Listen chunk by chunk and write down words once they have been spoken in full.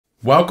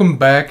Welcome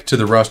back to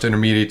the Rust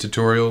Intermediate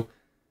tutorial,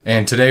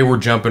 and today we're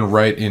jumping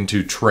right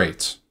into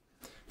traits.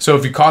 So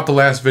if you caught the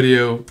last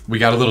video, we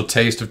got a little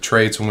taste of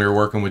traits when we were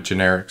working with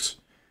generics.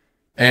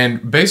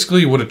 And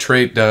basically what a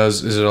trait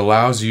does is it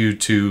allows you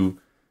to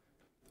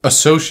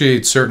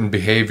associate certain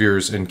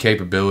behaviors and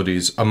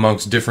capabilities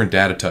amongst different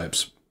data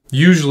types.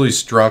 Usually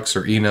structs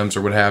or enums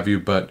or what have you,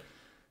 but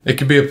it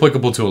can be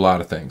applicable to a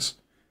lot of things.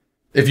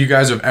 If you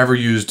guys have ever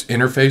used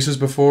interfaces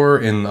before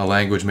in a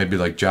language maybe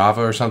like Java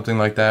or something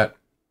like that,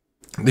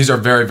 these are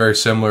very, very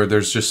similar.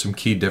 There's just some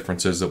key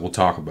differences that we'll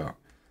talk about.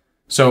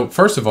 So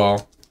first of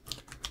all,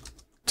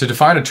 to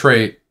define a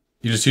trait,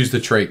 you just use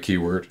the trait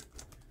keyword.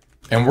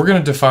 And we're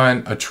going to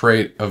define a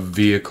trait of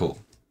vehicle.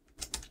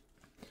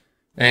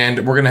 And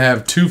we're going to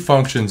have two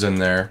functions in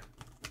there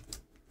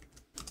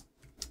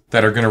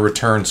that are going to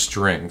return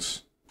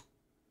strings.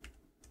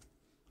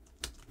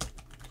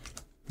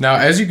 Now,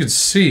 as you can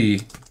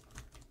see,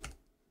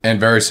 and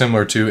very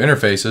similar to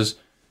interfaces,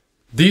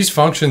 these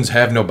functions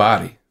have no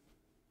body.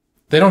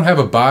 They don't have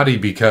a body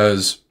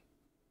because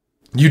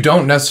you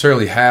don't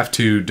necessarily have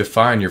to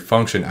define your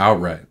function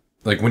outright.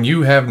 Like when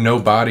you have no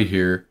body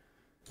here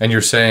and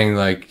you're saying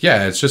like,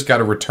 yeah, it's just got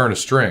to return a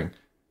string,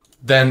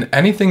 then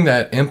anything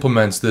that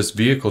implements this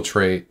vehicle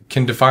trait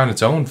can define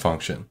its own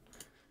function.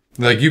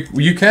 Like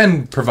you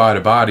can provide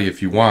a body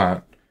if you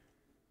want.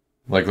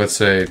 Like let's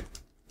say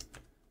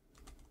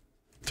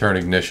turn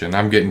ignition.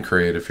 I'm getting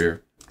creative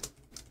here.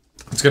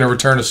 It's going to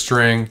return a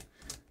string,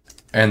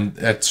 and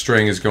that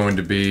string is going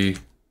to be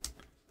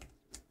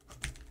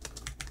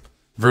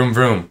vroom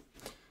vroom.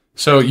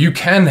 So you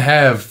can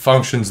have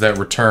functions that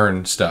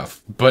return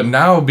stuff, but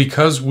now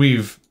because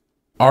we've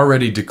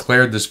already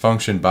declared this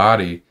function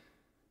body,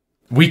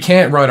 we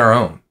can't write our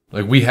own.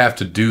 Like we have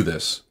to do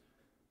this.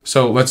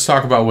 So let's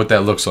talk about what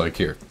that looks like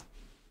here.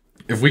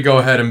 If we go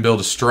ahead and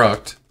build a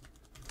struct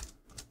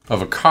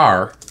of a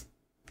car,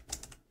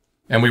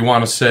 and we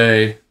want to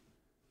say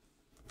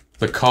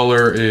the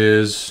color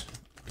is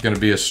going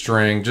to be a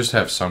string, just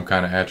have some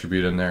kind of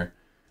attribute in there.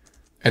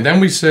 And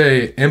then we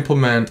say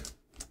implement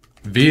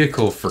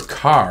vehicle for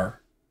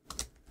car.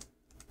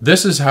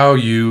 This is how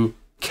you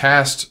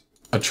cast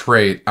a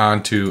trait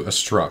onto a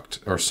struct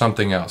or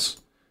something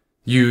else.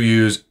 You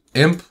use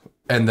imp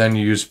and then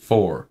you use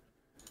for.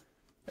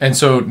 And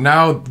so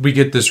now we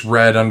get this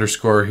red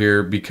underscore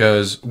here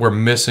because we're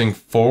missing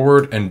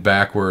forward and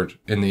backward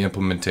in the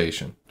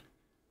implementation.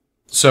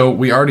 So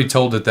we already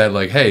told it that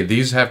like, hey,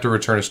 these have to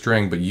return a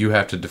string, but you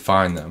have to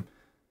define them.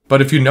 But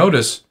if you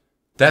notice,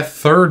 that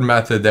third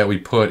method that we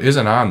put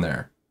isn't on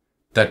there.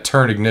 That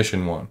turn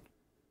ignition one.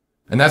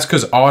 And that's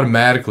because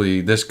automatically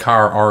this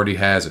car already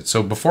has it.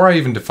 So before I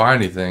even define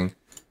anything,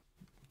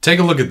 take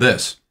a look at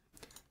this.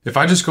 If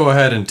I just go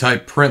ahead and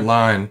type print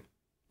line,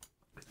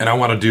 and I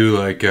want to do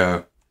like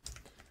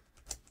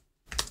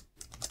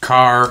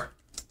car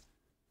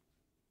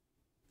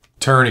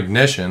turn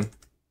ignition,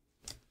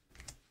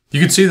 you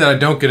can see that I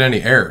don't get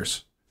any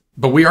errors.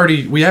 But we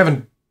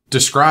haven't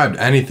described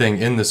anything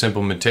in this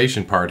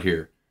implementation part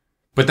here.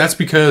 But that's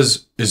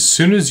because as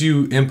soon as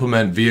you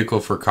implement vehicle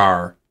for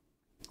car,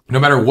 no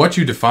matter what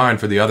you define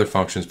for the other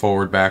functions,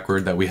 forward,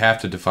 backward, that we have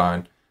to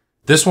define,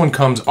 this one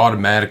comes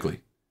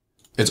automatically.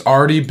 It's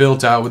already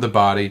built out with a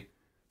body,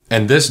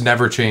 and this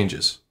never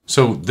changes.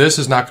 So this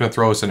is not going to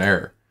throw us an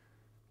error.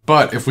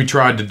 But if we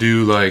tried to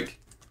do like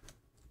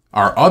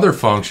our other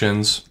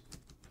functions,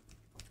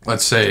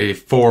 let's say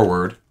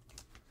forward,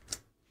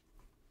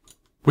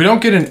 we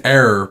don't get an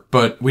error,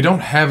 but we don't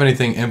have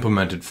anything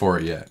implemented for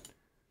it yet.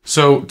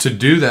 So to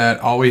do that,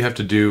 all we have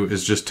to do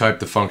is just type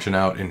the function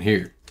out in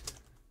here.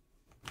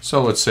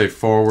 So let's say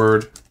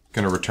forward,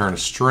 going to return a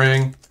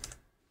string,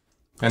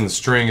 and the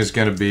string is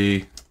going to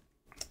be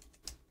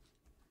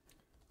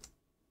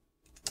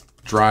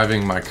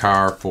driving my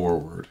car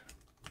forward.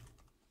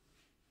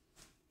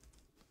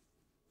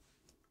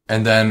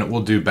 And then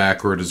we'll do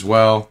backward as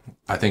well.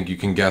 I think you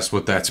can guess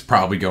what that's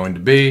probably going to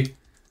be.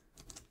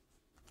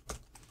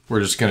 We're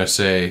just going to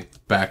say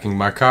backing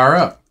my car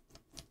up.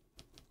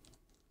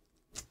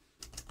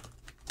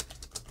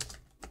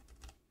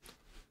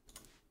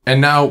 And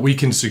now we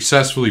can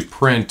successfully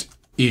print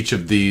each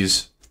of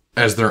these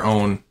as their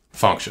own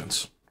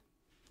functions.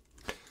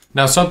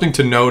 Now something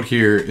to note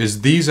here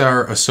is these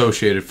are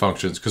associated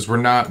functions because we're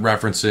not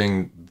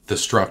referencing the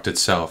struct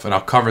itself, and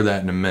I'll cover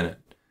that in a minute.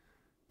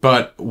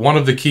 But one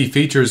of the key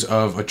features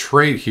of a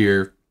trait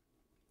here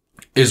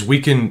is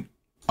we can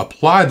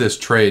apply this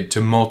trait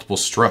to multiple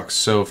structs.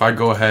 So if I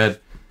go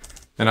ahead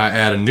and I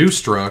add a new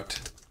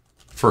struct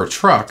for a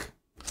truck,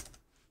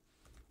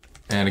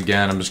 and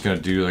again, I'm just going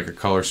to do like a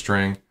color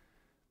string.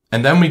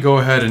 And then we go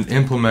ahead and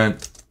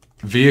implement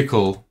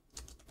vehicle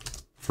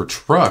for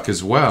truck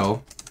as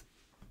well.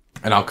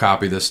 And I'll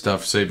copy this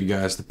stuff, save you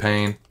guys the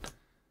pain.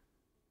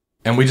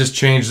 And we just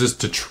change this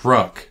to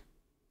truck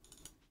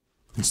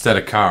instead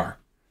of car.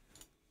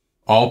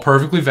 All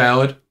perfectly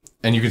valid.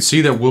 And you can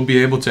see that we'll be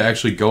able to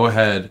actually go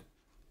ahead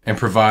and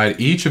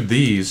provide each of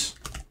these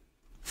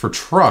for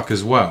truck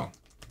as well.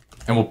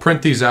 And we'll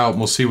print these out and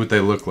we'll see what they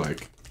look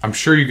like. I'm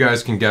sure you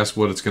guys can guess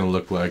what it's going to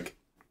look like.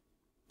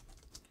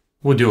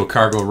 We'll do a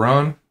cargo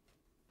run.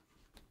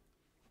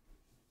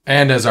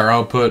 And as our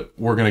output,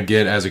 we're going to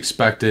get, as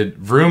expected,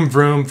 vroom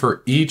vroom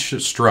for each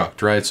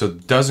struct, right? So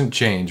it doesn't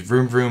change.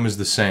 Vroom vroom is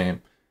the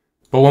same.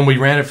 But when we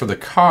ran it for the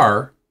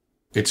car,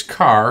 it's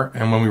car.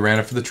 And when we ran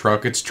it for the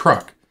truck, it's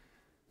truck.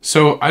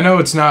 So I know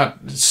it's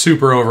not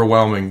super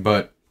overwhelming,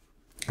 but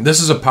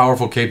this is a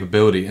powerful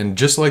capability. And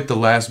just like the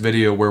last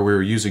video where we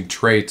were using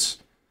traits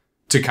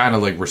to kind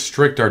of like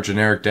restrict our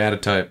generic data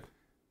type,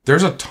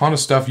 there's a ton of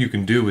stuff you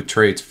can do with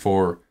traits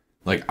for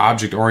like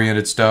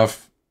object-oriented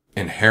stuff,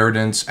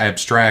 inheritance,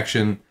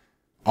 abstraction,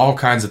 all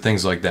kinds of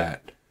things like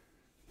that.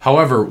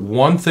 However,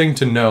 one thing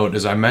to note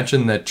is I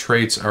mentioned that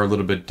traits are a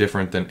little bit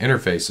different than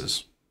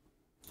interfaces.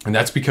 And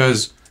that's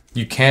because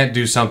you can't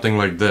do something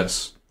like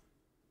this.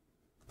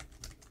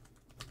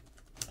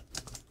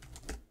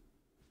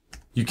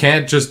 You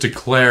can't just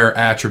declare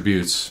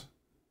attributes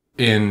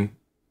in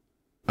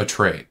a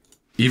trait.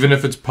 Even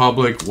if it's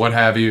public, what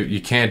have you, you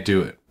can't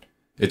do it.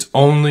 It's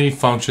only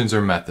functions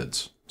or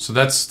methods. So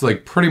that's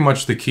like pretty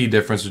much the key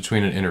difference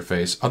between an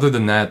interface. Other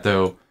than that,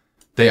 though,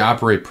 they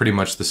operate pretty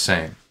much the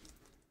same.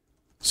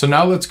 So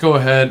now let's go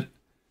ahead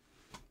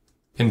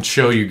and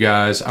show you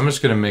guys. I'm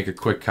just going to make a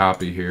quick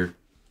copy here.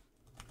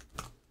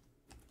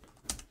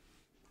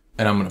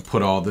 And I'm going to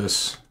put all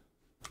this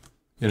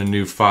in a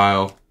new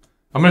file.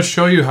 I'm going to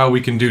show you how we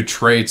can do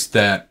traits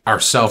that are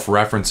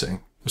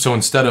self-referencing. So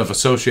instead of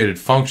associated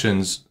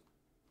functions,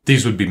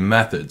 these would be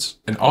methods.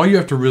 And all you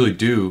have to really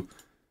do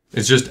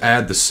is just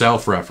add the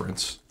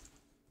self-reference.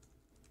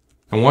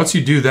 And once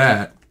you do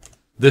that,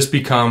 this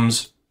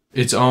becomes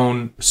its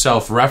own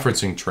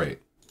self-referencing trait.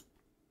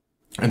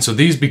 And so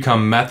these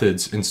become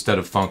methods instead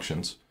of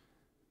functions.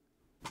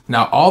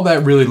 Now, all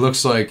that really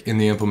looks like in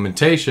the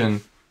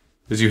implementation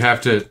is you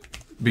have to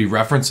be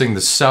referencing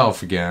the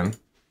self again.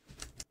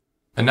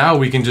 And now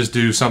we can just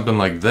do something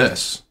like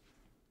this.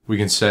 We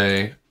can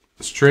say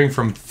string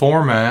from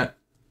format.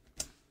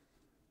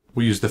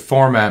 We use the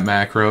format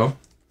macro.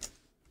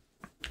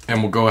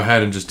 And we'll go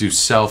ahead and just do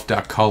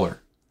self.color.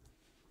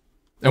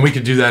 And we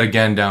could do that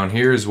again down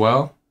here as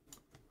well.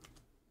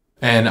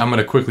 And I'm going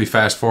to quickly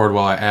fast forward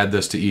while I add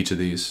this to each of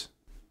these.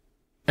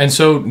 And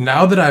so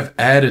now that I've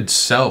added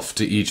self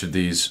to each of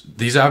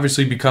these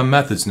obviously become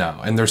methods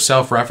now, and they're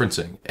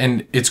self-referencing.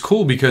 And it's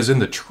cool because in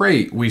the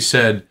trait, we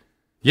said,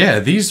 yeah,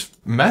 these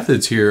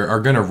methods here are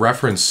going to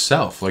reference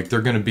self. Like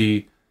they're going to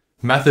be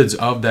methods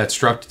of that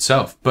struct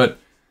itself. But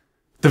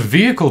the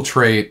vehicle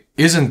trait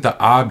isn't the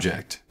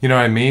object. You know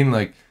what I mean?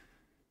 Like,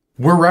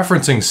 we're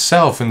referencing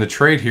self in the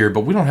trait here,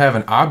 but we don't have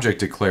an object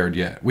declared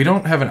yet. We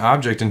don't have an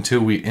object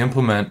until we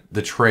implement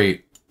the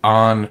trait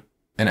on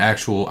an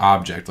actual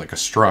object, like a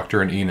struct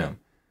or an enum.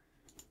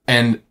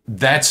 And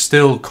that's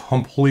still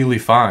completely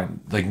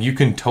fine. Like, you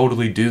can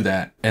totally do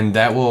that, and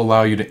that will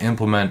allow you to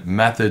implement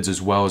methods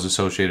as well as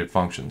associated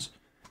functions.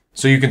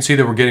 So you can see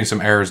that we're getting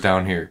some errors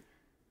down here.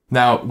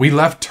 Now, we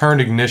left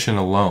turned ignition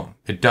alone.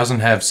 It doesn't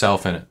have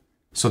self in it.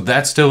 So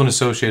that's still an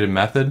associated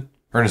method,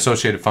 or an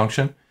associated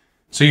function.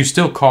 So you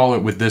still call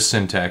it with this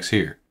syntax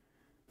here.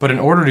 But in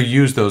order to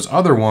use those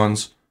other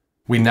ones,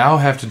 we now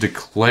have to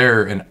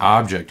declare an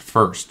object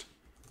first.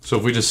 So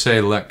if we just say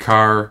let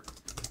car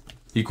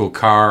equal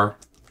car,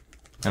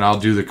 and I'll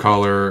do the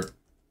color,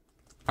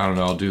 I don't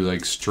know, I'll do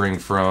like string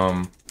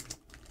from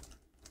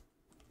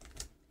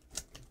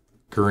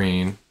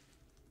green.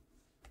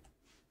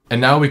 And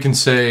now we can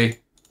say,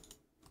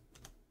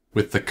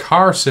 with the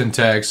car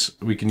syntax,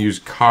 we can use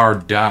car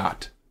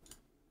dot.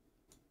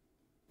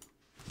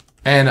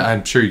 And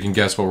I'm sure you can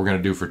guess what we're going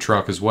to do for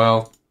truck as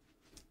well.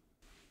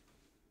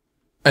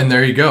 And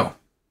there you go.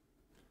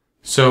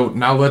 So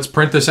now let's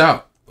print this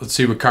out. Let's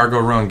see what cargo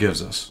run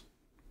gives us.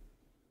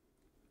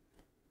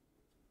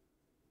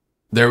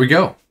 There we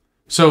go.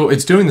 So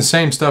it's doing the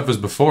same stuff as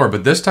before,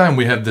 but this time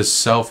we have this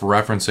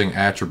self-referencing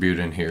attribute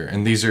in here.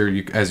 And these are,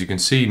 as you can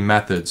see,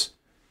 methods.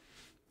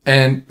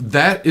 And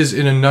that is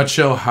in a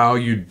nutshell how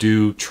you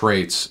do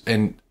traits.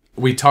 And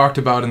we talked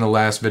about in the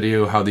last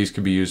video how these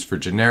could be used for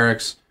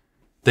generics.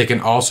 They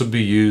can also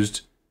be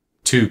used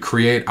to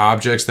create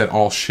objects that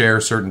all share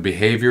certain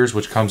behaviors,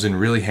 which comes in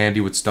really handy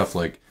with stuff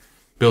like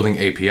building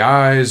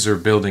APIs or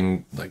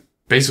building like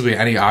basically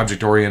any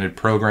object-oriented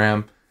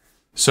program.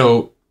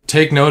 So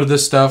take note of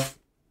this stuff.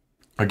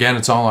 Again,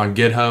 it's all on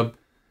GitHub.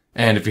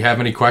 And if you have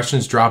any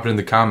questions, drop it in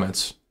the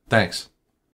comments. Thanks.